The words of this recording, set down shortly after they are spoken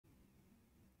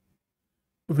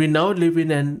We now live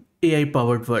in an AI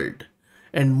powered world,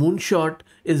 and Moonshot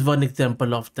is one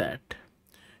example of that.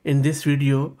 In this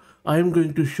video, I am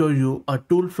going to show you a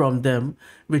tool from them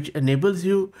which enables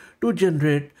you to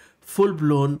generate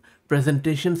full-blown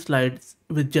presentation slides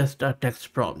with just a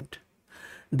text prompt.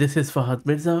 This is Fahad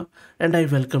Mirza and I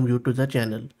welcome you to the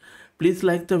channel. Please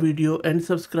like the video and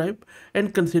subscribe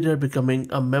and consider becoming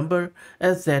a member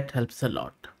as that helps a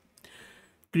lot.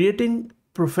 Creating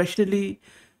professionally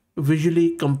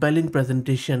visually compelling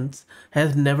presentations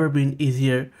has never been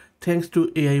easier thanks to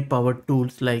AI powered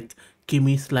tools like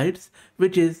Kimi Slides,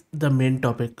 which is the main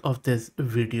topic of this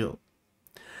video.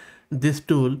 This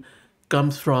tool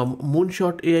comes from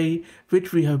Moonshot AI,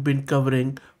 which we have been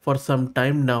covering for some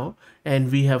time now,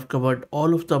 and we have covered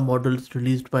all of the models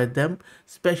released by them,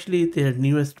 especially their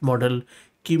newest model,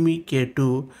 Kimi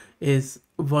K2, is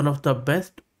one of the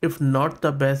best, if not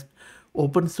the best,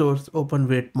 open source open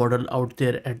weight model out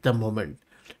there at the moment,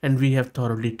 and we have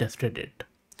thoroughly tested it.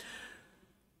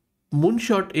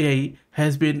 Moonshot AI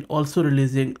has been also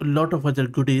releasing a lot of other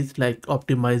goodies like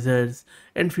optimizers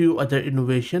and few other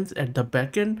innovations at the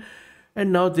backend,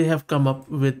 and now they have come up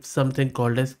with something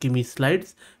called as Kimi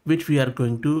Slides, which we are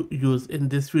going to use in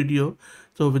this video.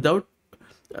 So without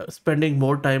spending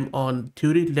more time on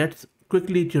theory, let's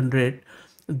quickly generate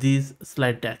these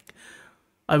slide deck.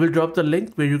 I will drop the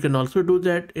link where you can also do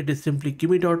that. It is simply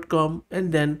kimi.com,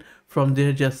 and then from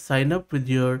there just sign up with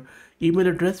your email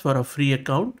address for a free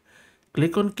account.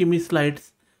 Click on Kimi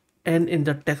Slides, and in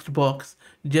the text box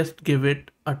just give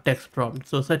it a text prompt.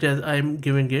 So such as I am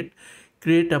giving it,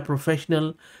 create a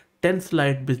professional 10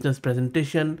 slide business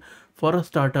presentation for a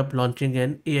startup launching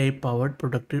an AI powered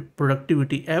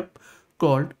productivity app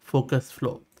called Focus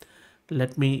Flow.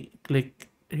 Let me click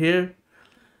here.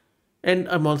 And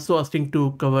I'm also asking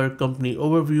to cover company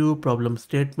overview, problem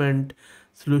statement,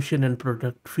 solution and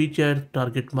product feature,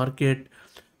 target market,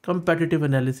 competitive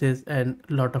analysis, and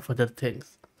a lot of other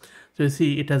things. So you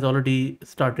see it has already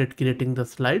started creating the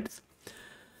slides.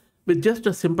 With just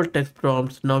a simple text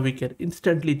prompts, now we can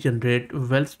instantly generate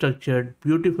well-structured,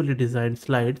 beautifully designed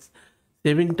slides,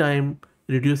 saving time,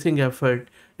 reducing effort,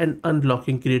 and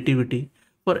unlocking creativity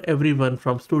for everyone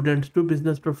from students to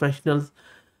business professionals.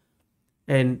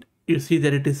 And you see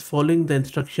that it is following the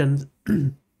instructions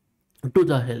to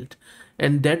the hilt,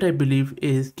 and that I believe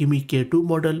is Kimi K2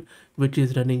 model, which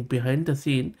is running behind the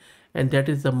scene, and that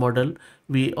is the model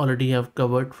we already have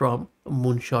covered from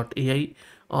Moonshot AI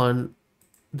on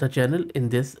the channel in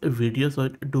this video, so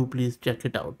do please check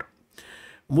it out.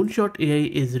 Moonshot AI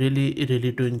is really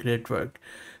doing great work,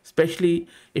 especially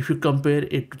if you compare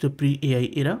it to the pre-AI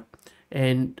era.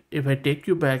 And if I take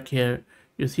you back here,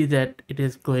 you see that it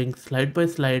is going slide by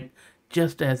slide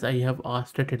just as I have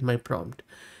asked it in my prompt.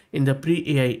 In the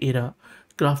pre-AI era,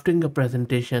 crafting a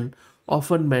presentation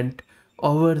often meant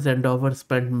hours and hours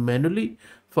spent manually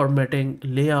formatting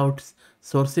layouts,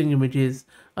 sourcing images,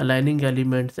 aligning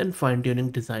elements, and fine-tuning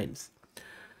designs.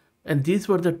 And these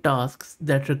were the tasks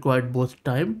that required both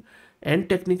time and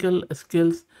technical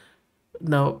skills.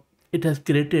 Now it has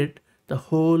created the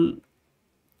whole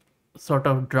sort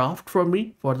of draft for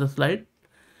me for the slide,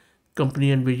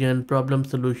 company and vision, problem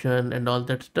solution, and all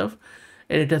that stuff.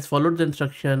 And it has followed the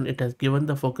instruction, it has given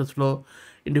the focus flow.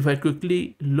 And if I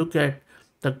quickly look at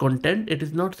the content, it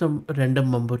is not some random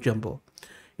mumbo jumbo.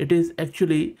 It is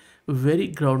actually very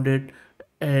grounded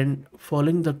and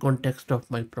following the context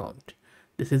of my prompt.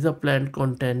 This is a planned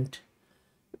content,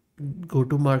 go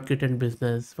to market and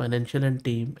business, financial and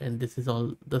team, and this is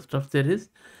all the stuff there is.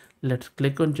 Let's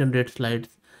click on generate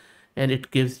slides, and it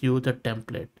gives you the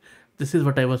template. This is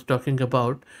what I was talking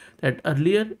about, that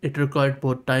earlier it required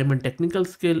both time and technical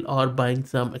skill or buying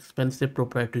some expensive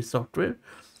proprietary software.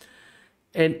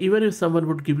 And even if someone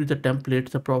would give you the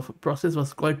templates, the process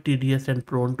was quite tedious and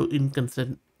prone to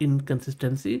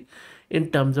inconsistency in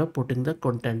terms of putting the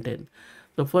content in.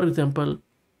 So for example,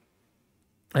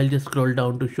 I'll just scroll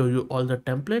down to show you all the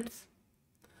templates.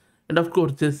 And of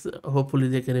course, this hopefully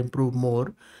they can improve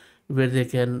more, where they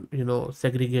can,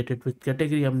 segregate it with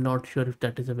category. I'm not sure if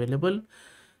that is available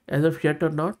as of yet or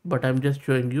not, but I'm just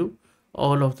showing you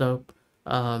all of the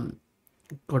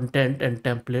content and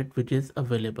template which is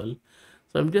available.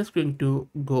 So I'm just going to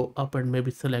go up and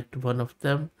maybe select one of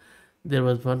them. There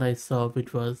was one I saw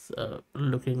which was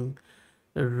looking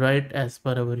right as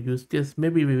per our use case.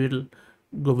 Maybe we will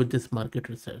go with this market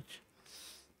research,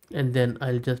 and then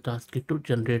I'll just ask it to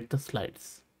generate the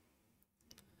slides.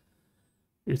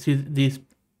 You see these,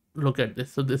 look at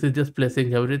this. So this is just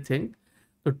placing everything.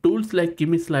 So tools like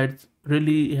Kimi Slides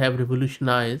really have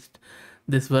revolutionized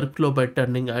this workflow by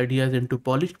turning ideas into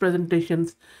polished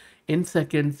presentations in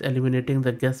seconds, eliminating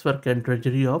the guesswork and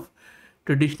drudgery of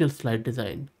traditional slide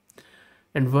design.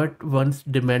 And what once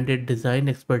demanded design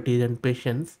expertise and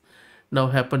patience now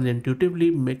happens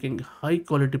intuitively, making high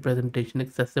quality presentation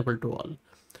accessible to all.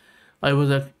 I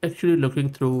was actually looking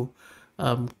through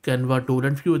Canva tool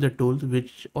and few other tools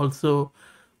which also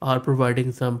are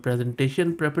providing some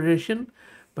presentation preparation,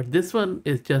 but this one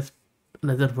is just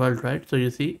another world, right? So you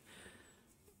see,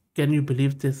 can you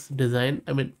believe this design?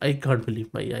 I mean, I can't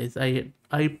believe my eyes.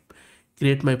 I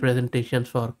create my presentations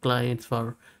for clients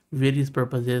for various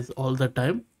purposes all the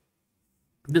time.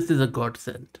 This is a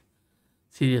godsend,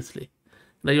 seriously.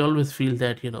 And I always feel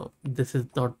that, this is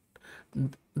not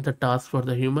the task for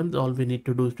the humans. All we need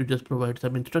to do is to just provide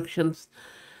some instructions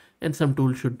and some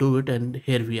tools should do it, and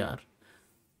here we are.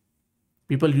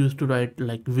 People used to write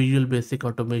like Visual Basic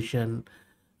Automation,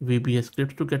 VBA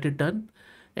scripts to get it done,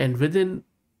 and within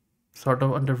sort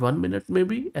of under 1 minute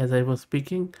maybe, as I was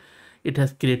speaking, it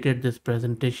has created this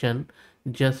presentation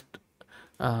just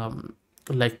um,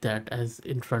 like that as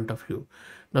in front of you.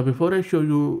 Now before I show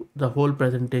you the whole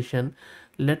presentation,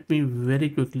 let me very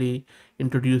quickly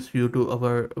introduce you to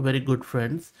our very good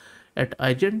friends at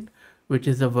iGent, which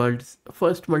is the world's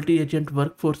first multi-agent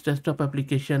workforce desktop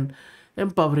application,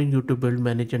 empowering you to build,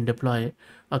 manage and deploy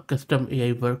a custom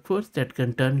AI workforce that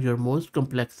can turn your most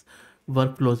complex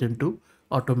workflows into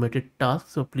automated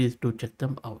tasks. So please do check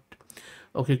them out.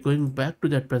 Okay, going back to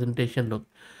that presentation, look,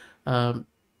 um,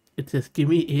 it says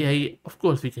Kimi AI. Of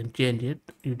course, we can change it.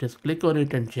 You just click on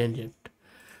it and change it.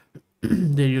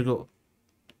 There you go.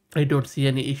 I don't see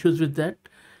any issues with that.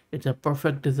 It's a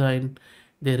perfect design.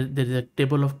 There is a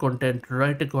table of content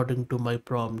right according to my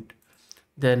prompt.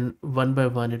 Then one by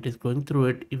one, it is going through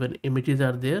it. Even images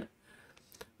are there.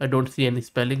 I don't see any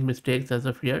spelling mistakes as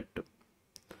of yet.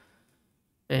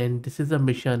 And this is a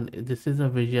mission. This is a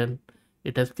vision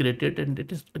it has created, and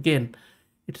it is again,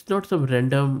 it's not some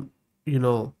random, you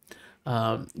know,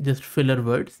 just filler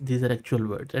words. These are actual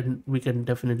words, and we can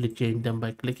definitely change them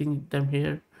by clicking them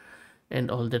here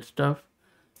and all that stuff.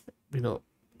 You know,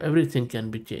 everything can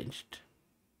be changed.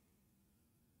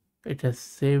 It has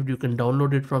saved. You can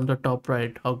download it from the top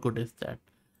right. How good is that?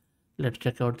 Let's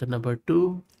check out the number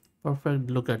 2. Perfect.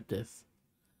 Look at this.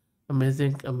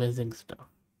 Amazing, amazing stuff.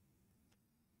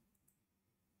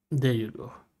 There you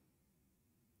go.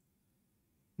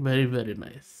 Very, very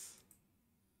nice.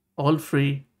 All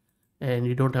free, and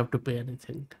you don't have to pay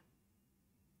anything.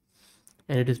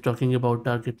 And it is talking about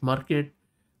target market.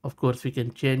 Of course, we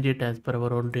can change it as per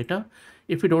our own data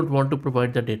if we don't want to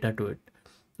provide the data to it.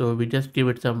 So we just give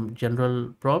it some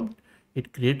general prompt.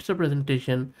 It creates a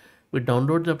presentation. We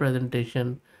download the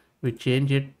presentation. We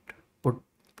change it,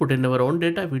 put in our own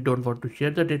data. We don't want to share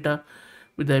the data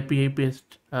with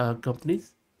IPA-based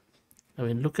companies. I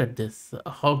mean, look at this.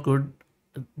 How good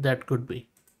that could be.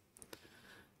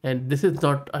 And this is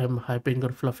not I'm hyping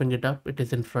or fluffing it up. It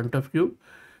is in front of you.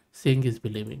 Seeing is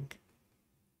believing.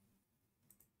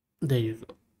 There you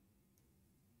go.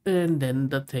 And then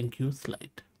the thank you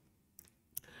slide.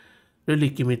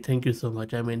 Really, Kimi, thank you so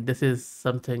much. I mean, this is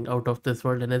something out of this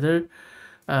world. Another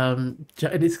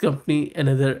Chinese company,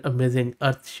 another amazing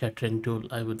earth-shattering tool,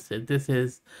 I would say.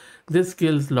 This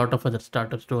kills a lot of other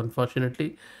startups too,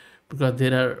 unfortunately, because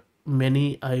there are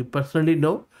many I personally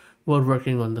know who are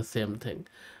working on the same thing.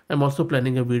 I'm also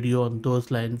planning a video on those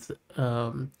lines,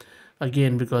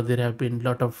 again, because there have been a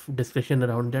lot of discussion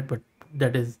around that, but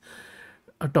that is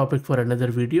a topic for another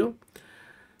video.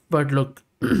 But look,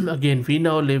 again, we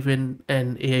now live in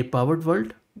an AI powered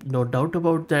world, no doubt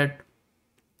about that.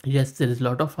 Yes, there is a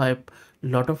lot of hype,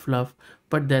 lot of fluff,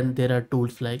 but then there are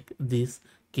tools like this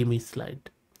Kimi slide.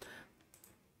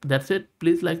 That's it.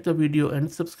 Please like the video and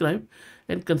subscribe,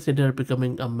 and consider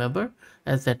becoming a member,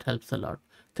 as that helps a lot.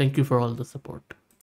 Thank you for all the support.